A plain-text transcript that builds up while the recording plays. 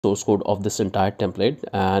source code of this entire template,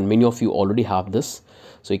 and many of you already have this.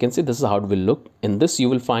 So you can see this is how it will look. In this you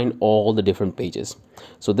will find all the different pages.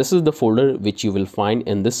 So this is the folder which you will find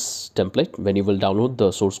in this template when you will download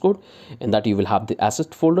the source code. In that you will have the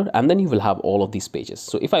asset folder, and then you will have all of these pages.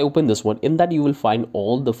 So if I open this one, in that you will find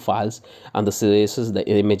all the files and the CSS, the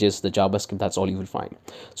images, the JavaScript, that's all you will find.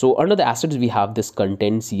 So under the assets we have this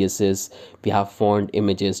content, CSS, we have font,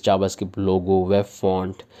 images, JavaScript, logo, web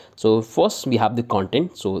font. So first we have the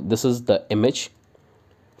content. So this is the image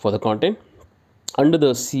for the content. Under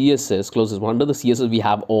the CSS, closest one, under the CSS we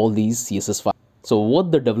have all these CSS files. So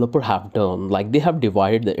what the developer have done, like they have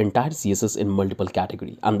divided the entire CSS in multiple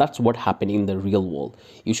category, and that's what happening in the real world.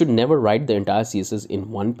 You should never write the entire CSS in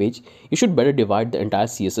one page. You should better divide the entire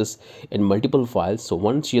CSS in multiple files. So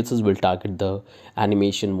one CSS will target the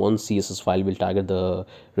animation, one CSS file will target the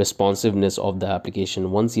responsiveness of the application,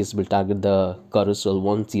 one CSS will target the carousel,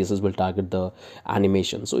 one CSS will target the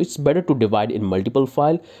animation. So it's better to divide in multiple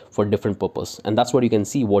file for different purpose, and that's what you can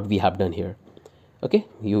see what we have done here. Okay,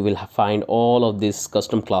 you will find all of these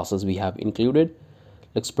custom classes we have included.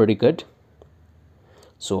 Looks pretty good.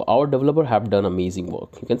 So our developer have done amazing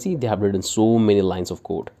work. You can see they have written so many lines of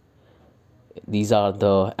code. These are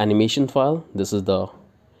the animation file. This is the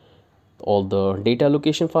all the data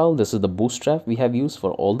allocation file. This is the bootstrap we have used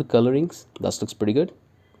for all the colorings. That looks pretty good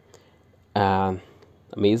and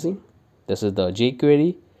amazing. This is the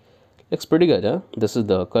jQuery. Looks pretty good, huh? This is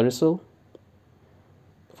the carousel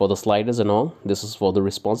for the sliders and all. This is for the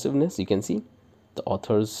responsiveness. You can see the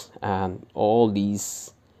authors and all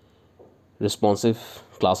these responsive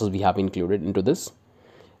classes we have included into this.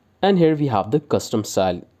 And here we have the custom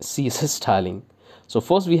style CSS styling. So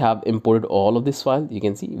first we have imported all of this file. You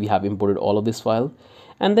can see we have imported all of this file,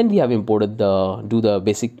 and then we have imported the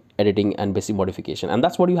basic editing and basic modification. And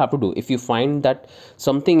that's what you have to do if you find that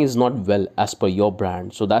something is not well as per your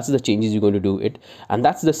brand. So that's the changes you're going to do it, and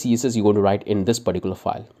that's the CSS you're going to write in this particular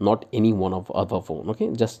file, not any one of other phone.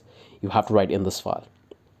 Okay, just you have to write in this file.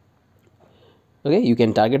 Okay, you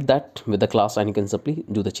can target that with the class and you can simply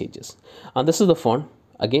do the changes. And this is the font.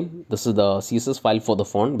 Again, this is the CSS file for the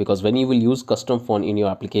font, because when you will use custom font in your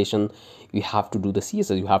application, you have to do the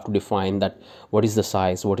CSS. You have to define that what is the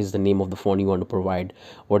size, what is the name of the font you want to provide,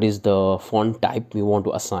 what is the font type you want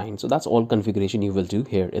to assign. So that's all configuration you will do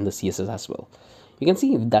here in the CSS as well. You can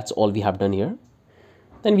see that's all we have done here.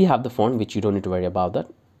 Then we have the font, which you don't need to worry about that.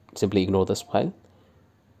 Simply ignore this file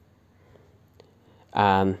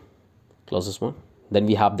and close this one. Then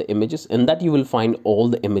we have the images. In that you will find all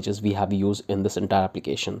the images we have used in this entire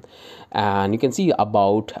application, and you can see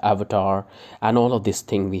about, avatar, and all of this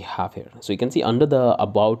thing we have here. So you can see under the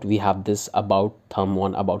about we have this about thumb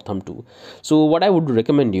 1, about thumb 2. So what I would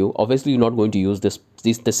recommend you, obviously you're not going to use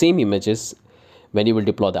the same images when you will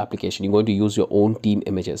deploy the application. You're going to use your own team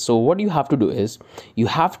images. So what you have to do is you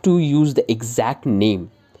have to use the exact name.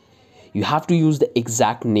 You have to use the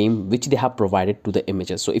exact name which they have provided to the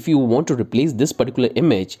images. So if you want to replace this particular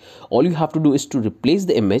image, all you have to do is to replace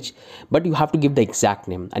the image, but you have to give the exact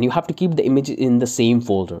name, and you have to keep the image in the same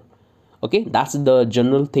folder. Okay, that's the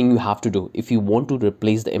general thing you have to do if you want to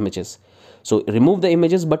replace the images. So remove the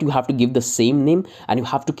images, but you have to give the same name and you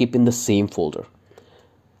have to keep in the same folder.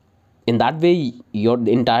 In that way, your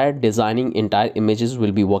entire images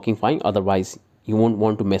will be working fine. Otherwise you won't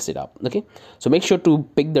want to mess it up. Okay, so make sure to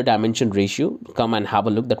pick the dimension ratio. Come and have a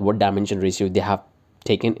look at what dimension ratio they have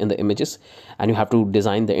taken in the images, and you have to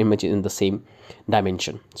design the image in the same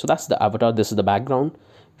dimension. So that's the avatar. This is the background.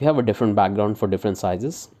 We have a different background for different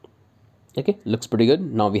sizes. Okay, looks pretty good.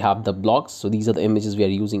 Now we have the blocks. So these are the images we are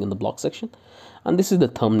using in the block section, and this is the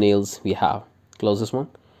thumbnails we have. Close this one.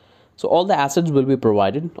 So all the assets will be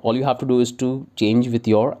provided. All you have to do is to change with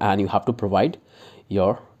and you have to provide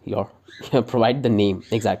your provide the name,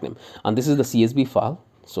 exact name. And this is the CSV file.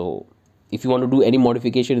 So if you want to do any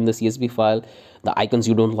modification in the CSV file, the icons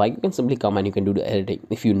you don't like, you can simply come and you can do the editing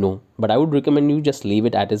if you know. But I would recommend you just leave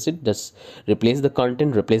it as it. Just replace the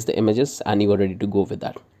content, replace the images, and you are ready to go with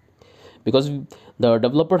that. Because the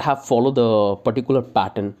developer have followed the particular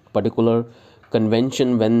pattern, particular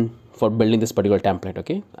convention for building this particular template.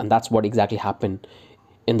 Okay, and that's what exactly happened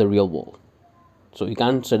in the real world. So you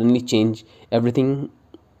can't suddenly change everything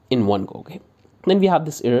in one go. Okay, then we have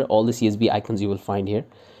this error, all the CSV icons you will find here.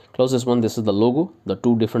 Close this one. This is the logo, the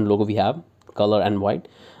two different logo we have, color and white,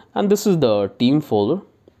 and this is the team folder.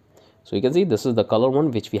 So you can see this is the color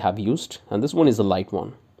one which we have used, and this one is the light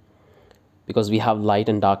one because we have light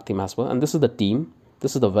and dark theme as well. And this is the team.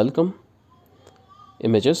 This is the welcome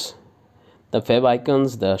images, the web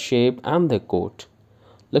icons, the shape, and the quote.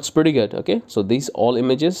 Looks pretty good. Okay, so these all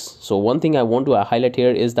images. So one thing I want to highlight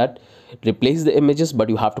here is that replace the images, but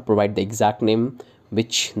you have to provide the exact name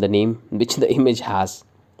which the image has.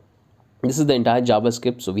 This is the entire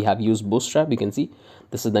JavaScript. So we have used Bootstrap. You can see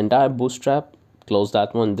this is the entire Bootstrap. Close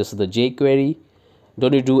that one. This is the jQuery.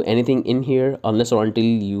 Don't need to do anything in here unless or until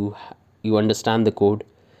you understand the code.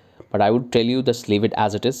 But I would tell you just leave it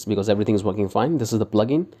as it is because everything is working fine. This is the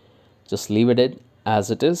plugin. Just leave it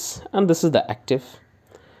as it is. And this is the active.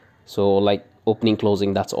 So like opening,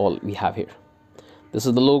 closing, that's all we have here. This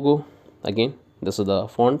is the logo. Again, this is the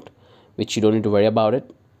font, which you don't need to worry about it.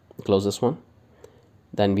 Close this one.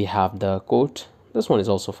 Then we have the code. This one is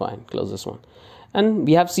also fine. Close this one. And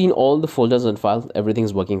we have seen all the folders and files. Everything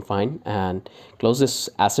is working fine. And close this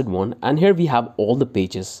asset one. And here we have all the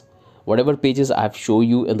pages. Whatever pages I've shown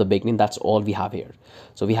you in the beginning, that's all we have here.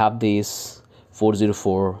 So we have this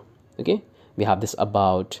 404. Okay. We have this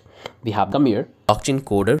about. We have come here blockchain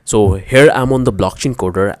coder. So here I'm on the blockchain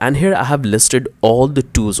coder, and here I have listed all the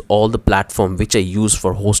tools, all the platform which I use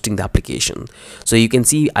for hosting the application. So you can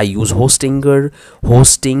see I use Hostinger,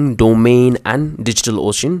 hosting, domain, and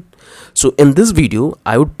DigitalOcean. So in this video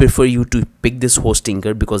I would prefer you to pick this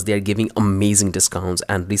Hostinger because they are giving amazing discounts,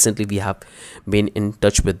 and recently we have been in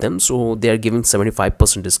touch with them, so they are giving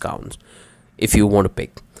 75% discounts if you want to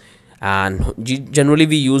pick. And generally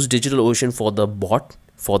we use DigitalOcean for the bot,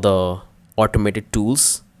 for the automated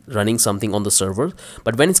tools running something on the server.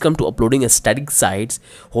 But when it's come to uploading a static sites,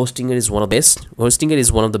 Hostinger is one of the best. Hostinger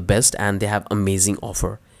is one of the best, and they have amazing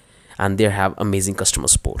offer, and they have amazing customer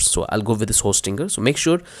support. So I'll go with this Hostinger. So make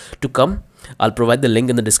sure to come. I'll provide the link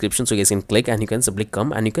in the description so you guys can click, and you can simply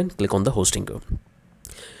come and you can click on the Hostinger.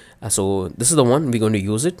 So this is the one we're going to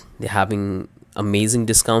use it. They're having amazing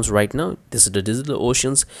discounts right now. This is the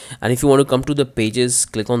DigitalOceans, and if you want to come to the pages,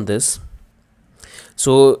 click on this.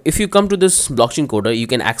 So if you come to this blockchain coder, you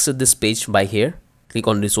can access this page by here. Click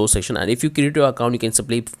on resource section, and if you create your account, you can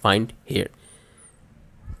simply find here.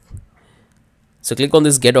 So click on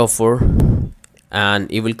this get offer, and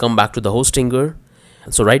it will come back to the Hostinger.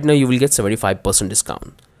 So right now you will get 75%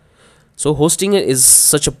 discount. So Hostinger is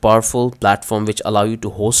such a powerful platform which allow you to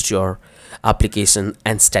host your application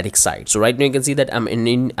and static site. So right now you can see that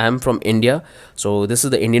I'm from India, so this is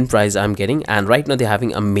the Indian price I'm getting, and right now they're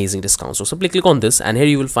having amazing discounts. So simply click on this, and here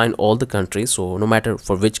you will find all the countries. So no matter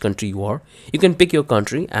for which country you are, you can pick your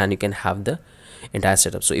country and you can have the entire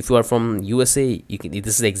setup. So if you are from USA,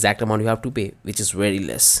 this is the exact amount you have to pay, which is very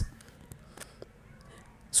less.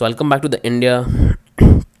 So I'll come back to the India.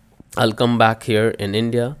 I'll come back here in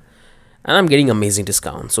India, and I'm getting amazing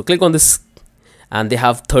discount. So click on this, and they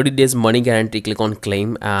have 30 days money guarantee. Click on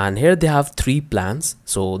claim, and here they have 3 plans.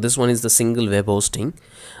 So this one is the single web hosting,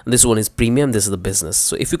 this one is premium, this is the business.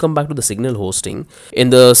 So if you come back to the signal hosting, in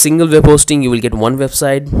the single web hosting you will get 1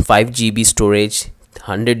 website, 5 GB storage,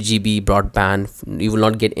 100 GB broadband. You will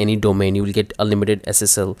not get any domain, you will get unlimited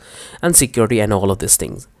SSL and security and all of these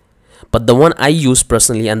things. But the one I use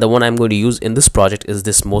personally, and the one I'm going to use in this project, is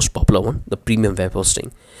this most popular one, the premium web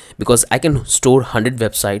hosting, because I can store 100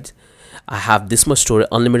 websites. I have this much storage,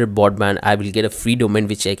 unlimited broadband. I will get a free domain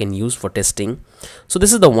which I can use for testing. So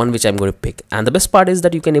this is the one which I'm going to pick. And the best part is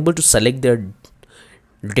that you can able to select their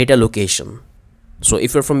data location. So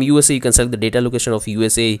if you're from USA, you can select the data location of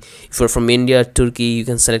USA. If you're from India, Turkey, you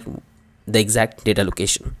can select the exact data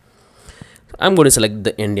location. I'm going to select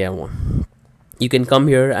the India one. You can come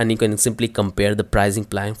here and you can simply compare the pricing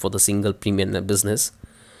plan for the single premium business.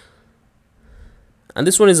 And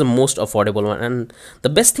this one is the most affordable one. And the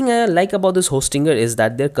best thing I like about this Hostinger is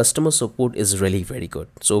that their customer support is really very good.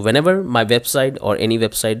 So whenever my website or any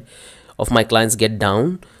website of my clients get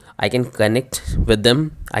down, I can connect with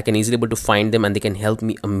them. I can easily able to find them, and they can help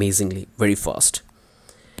me amazingly very fast.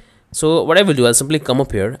 So what I will do, I'll simply come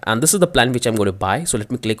up here, and this is the plan which I'm going to buy. So let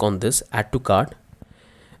me click on this, add to cart,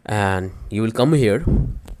 and you will come here.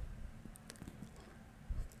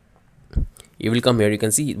 You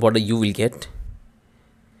can see what you will get.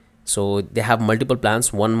 So they have multiple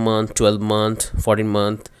plans: 1 month, 12 month, 14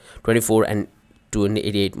 month, 24 and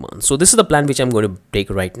 28 months. So this is the plan which I'm going to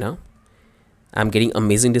take right now. I'm getting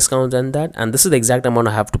amazing discounts on that, and this is the exact amount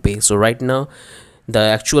I have to pay. So right now the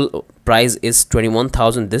actual price is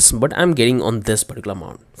 21,000 this, but I'm getting on this particular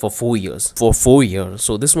amount for 4 years.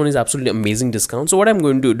 So this one is absolutely amazing discount. So what I'm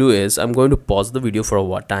going to do is I'm going to pause the video for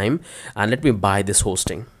a time and let me buy this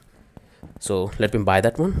hosting. So let me buy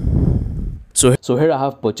that one. So here I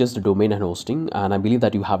have purchased the domain and hosting, and I believe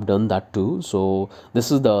that you have done that too. So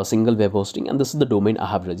this is the single web hosting, and this is the domain I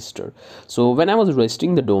have registered. So when I was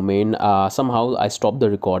registering the domain, somehow I stopped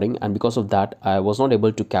the recording, and because of that I was not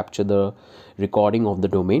able to capture the recording of the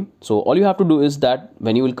domain. So all you have to do is that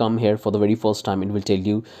when you will come here for the very first time, it will tell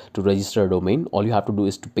you to register a domain. All you have to do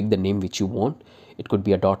is to pick the name which you want. It could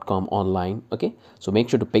be a .com online. Okay, so make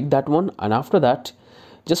sure to pick that one, and after that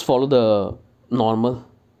just follow the normal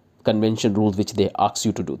convention rules which they ask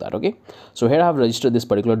you to do that. Okay, so here I have registered this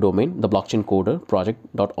particular domain, the blockchain coder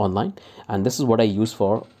project.online, and this is what I use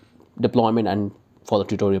for deployment and for the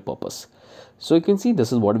tutorial purpose. So you can see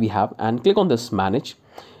this is what we have, and click on this manage,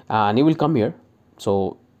 and you will come here.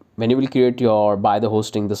 So when you will create your buy the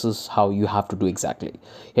hosting, this is how you have to do exactly.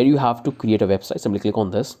 Here you have to create a website. Simply click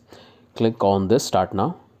on this start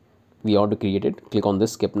now. We want to create it, click on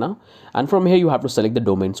this skip now, and from here you have to select the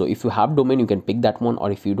domain. So if you have domain, you can pick that one, or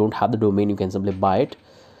if you don't have the domain, you can simply buy it.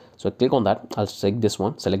 So click on that. I'll select this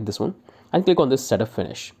one, and click on this setup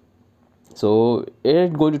finish. So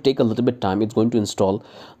it's going to take a little bit time. It's going to install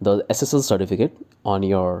the SSL certificate on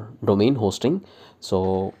your domain hosting.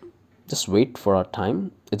 So just wait for a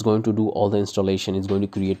time. It's going to do all the installation. It's going to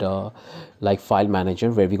create a file manager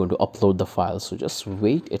where we're going to upload the files. So just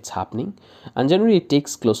wait, it's happening, and generally it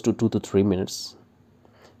takes close to 2 to 3 minutes.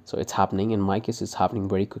 So it's happening. In my case, it's happening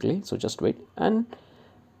very quickly. So just wait and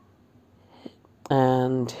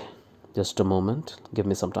just a moment, give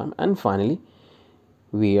me some time, and finally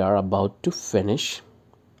we are about to finish.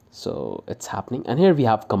 So it's happening, and here we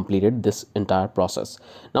have completed this entire process.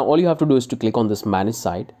 Now all you have to do is to click on this manage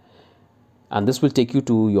site, and this will take you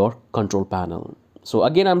to your control panel. So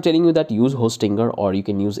again, I'm telling you that use Hostinger, or you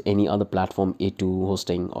can use any other platform, A2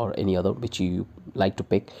 hosting or any other which you like to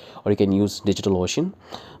pick, or you can use DigitalOcean.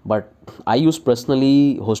 But I use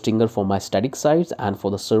personally Hostinger for my static sites, and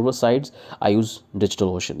for the server sides I use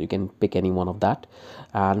DigitalOcean. You can pick any one of that.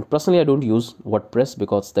 And personally I don't use WordPress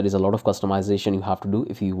because there is a lot of customization you have to do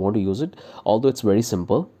if you want to use it, although it's very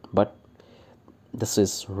simple, but this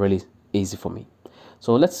is really easy for me.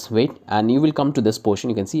 So let's wait, and you will come to this portion.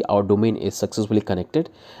 You can see our domain is successfully connected,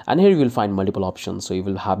 and here you will find multiple options. So you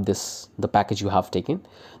will have this, the package you have taken,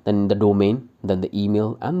 then the domain, then the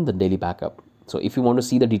email, and the daily backup. So if you want to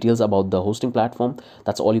see the details about the hosting platform,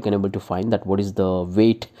 that's all you can able to find, that what is the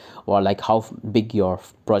weight or like how big your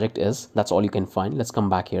project is. That's all you can find. Let's come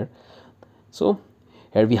back here. So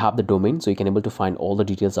here we have the domain, so you can able to find all the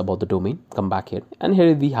details about the domain. Come back here, and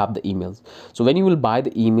here we have the emails. So when you will buy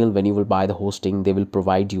the email, when you will buy the hosting, they will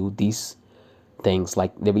provide you these things,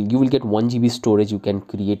 like you will get 1 GB storage. You can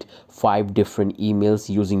create 5 different emails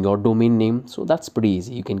using your domain name. So that's pretty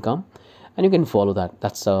easy. You can come and you can follow that.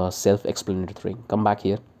 That's a self-explanatory thing. Come back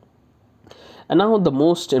here, and now the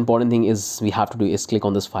most important thing is we have to do is click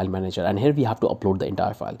on this file manager, and here we have to upload the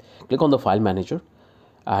entire file. Click on the file manager,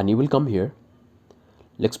 and you will come here.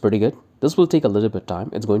 Looks pretty good. This will take a little bit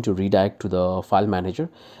time. It's going to redirect to the file manager,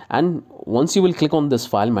 and once you will click on this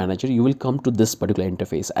file manager, you will come to this particular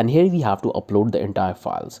interface, and here we have to upload the entire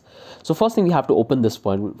files. So first thing, we have to open this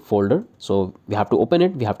folder. So we have to open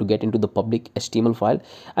it, we have to get into the public HTML file,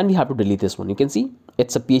 and we have to delete this one. You can see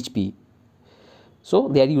it's a PHP. So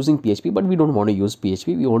they are using PHP, but we don't want to use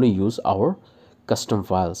PHP. We want to use our custom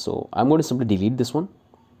file. So I'm going to simply delete this one.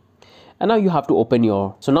 And now you have to open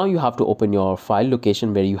your file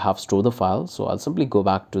location where you have stored the file. So I'll simply go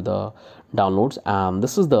back to the downloads, and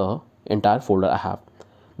this is the entire folder I have.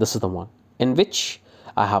 This is the one in which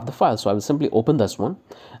I have the file. So I will simply open this one,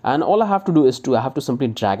 and all I have to do is I have to simply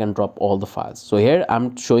drag and drop all the files. So here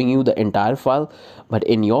I'm showing you the entire file, but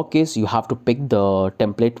in your case you have to pick the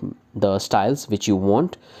template, the styles which you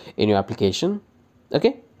want in your application.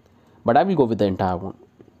 Okay, but I will go with the entire one.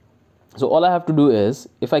 So all I have to do is,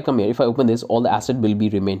 if I come here, if I open this, all the asset will be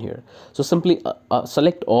remain here. So simply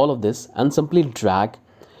select all of this and simply drag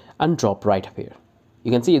and drop right up here.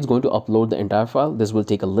 You can see it's going to upload the entire file. This will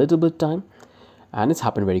take a little bit time, and it's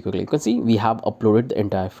happened very quickly. You can see we have uploaded the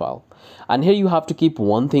entire file. And here you have to keep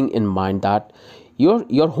one thing in mind, that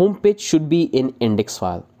your home page should be in index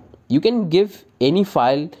file. You can give any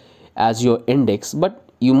file as your index, but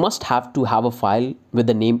you must have to have a file with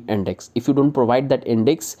the name index. If you don't provide that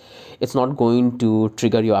index, it's not going to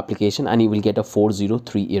trigger your application, and you will get a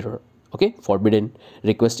 403 error. Okay, forbidden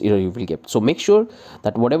request error you will get. So make sure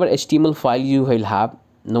that whatever HTML file you will have,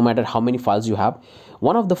 no matter how many files you have,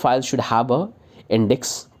 one of the files should have a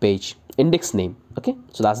index page, index name. Okay,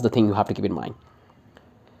 so that's the thing you have to keep in mind.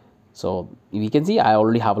 So we can see I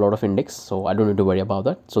already have a lot of index, so I don't need to worry about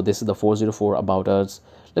that. So this is the 404 about us.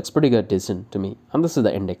 Looks pretty good, decent to me, and this is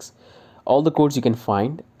the index. all the codes you can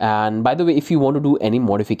find. And by the way, if you want to do any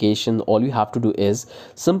modification, all you have to do is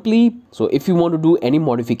simply, so if you want to do any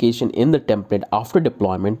modification in the template after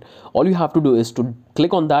deployment, all you have to do is to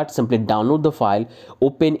click on that, simply download the file,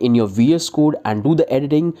 open in your VS Code and do the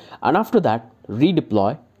editing, and after that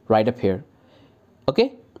redeploy right up here.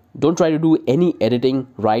 Okay, don't try to do any editing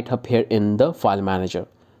right up here in the file manager.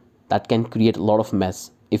 That can create a lot of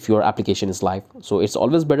mess if your application is live. So it's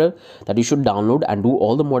always better that you should download and do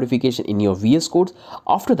all the modification in your VS Codes.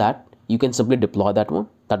 After that, you can simply deploy that one.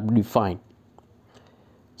 That would be fine.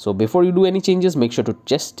 So before you do any changes, make sure to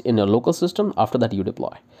test in your local system. After that, you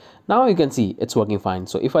deploy. Now you can see it's working fine.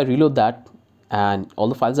 So if I reload that and all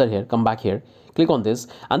the files are here, come back here, click on this,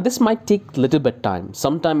 and this might take a little bit time.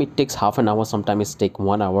 Sometimes it takes half an hour, sometimes it takes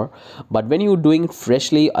 1 hour, but when you're doing it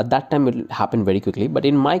freshly, at that time it will happen very quickly. But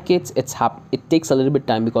in my case, it takes a little bit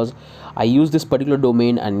time because I use this particular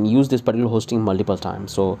domain and use this particular hosting multiple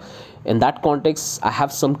times. So in that context, I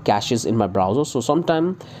have some caches in my browser, so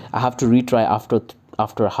sometimes I have to retry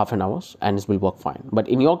after half an hour and it will work fine. But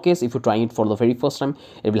in your case, if you're trying it for the very first time,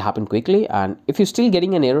 it will happen quickly. And if you're still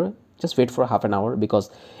getting an error, just wait for half an hour because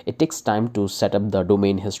it takes time to set up the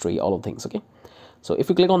domain history, all of things. Okay, so if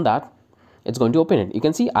you click on that, it's going to open it. You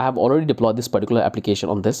can see I have already deployed this particular application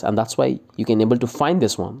on this, and that's why you can able to find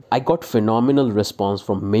this one. I got phenomenal response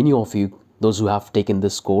from many of you, those who have taken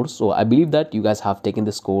this course. So I believe that you guys have taken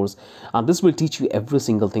this course, and this will teach you every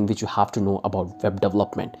single thing which you have to know about web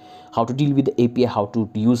development, how to deal with the API, how to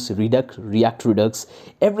use React Redux,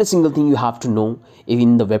 every single thing you have to know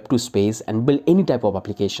in the Web2 space and build any type of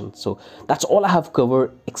application. So that's all I have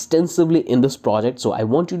covered extensively in this project. So I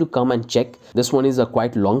want you to come and check. This one is a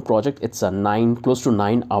quite long project. It's a close to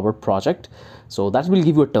 9 hour project. So that will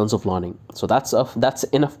give you a tons of learning. So that's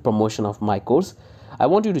enough promotion of my course. I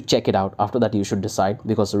want you to check it out. After that, you should decide,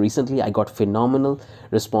 because recently I got phenomenal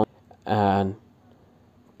response. And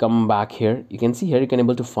come back here, you can see here you can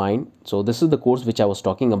able to find. So this is the course which I was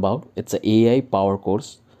talking about. It's an AI power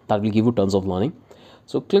course that will give you tons of learning.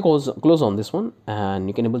 So close on this one, and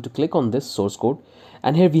you can able to click on this source code,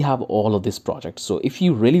 and here we have all of this project. So if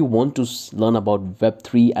you really want to learn about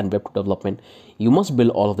Web3 and Web2 development, you must build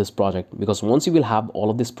all of this project, because once you will have all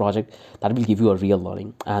of this project, that will give you a real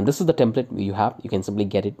learning. And this is the template you have. You can simply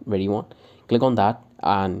get it where you want, click on that,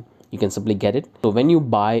 and you can simply get it. So when you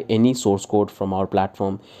buy any source code from our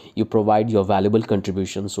platform, you provide your valuable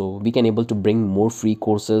contribution. So we can able to bring more free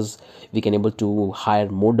courses. We can able to hire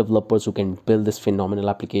more developers who can build this phenomenal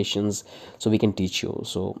applications. So we can teach you.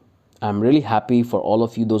 So I'm really happy for all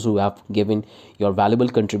of you, those who have given your valuable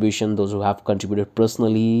contribution, those who have contributed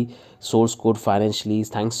personally, source code, financially.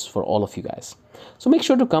 Thanks for all of you guys. So make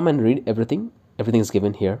sure to come and read everything. Everything is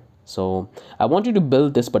given here. So I want you to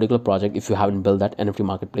build this particular project if you haven't built that NFT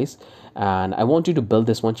marketplace, and I want you to build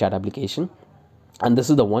this one chat application, and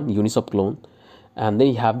this is the one Uniswap clone, and then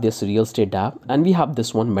you have this real estate dApp, and we have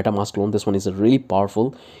this one MetaMask clone. This one is really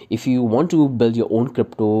powerful. If you want to build your own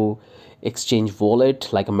crypto exchange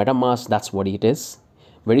wallet like a MetaMask, that's what it is.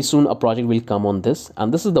 Very soon a project will come on this,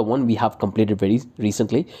 and this is the one we have completed very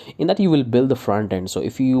recently, in that you will build the front end. So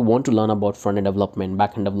if you want to learn about front end development,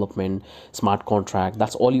 back end development, smart contract,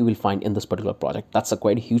 that's all you will find in this particular project. That's a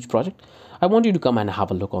quite huge project. I want you to come and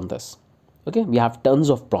have a look on this. Okay, we have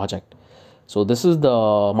tons of project. So this is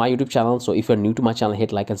my YouTube channel. So if you're new to my channel,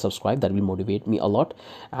 hit like and subscribe. That will motivate me a lot,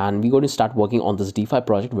 and we're going to start working on this DeFi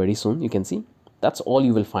project very soon. You can see that's all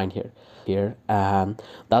you will find here, and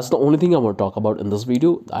that's the only thing I want to talk about in this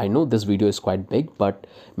video. I know this video is quite big, but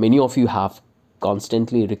many of you have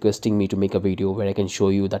constantly requesting me to make a video where I can show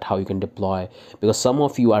you that how you can deploy, because some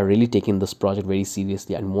of you are really taking this project very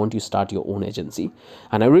seriously and want to start your own agency,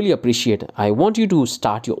 and I really appreciate it. I want you to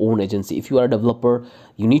start your own agency. If you are a developer,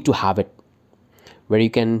 you need to have it where you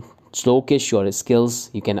can showcase your skills.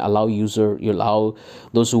 You can allow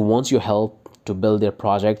those who wants your help to build their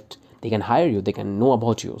project, they can hire you, they can know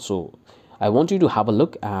about you. So I want you to have a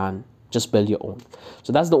look and just build your own.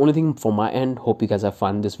 So that's the only thing from my end. Hope you guys have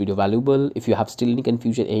found this video valuable. If you have still any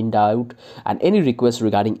confusion, any doubt, and any requests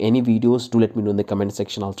regarding any videos, do let me know in the comment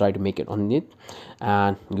section. I'll try to make it on it,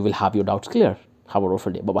 and you will have your doubts clear. Have a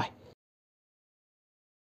wonderful day. Bye bye.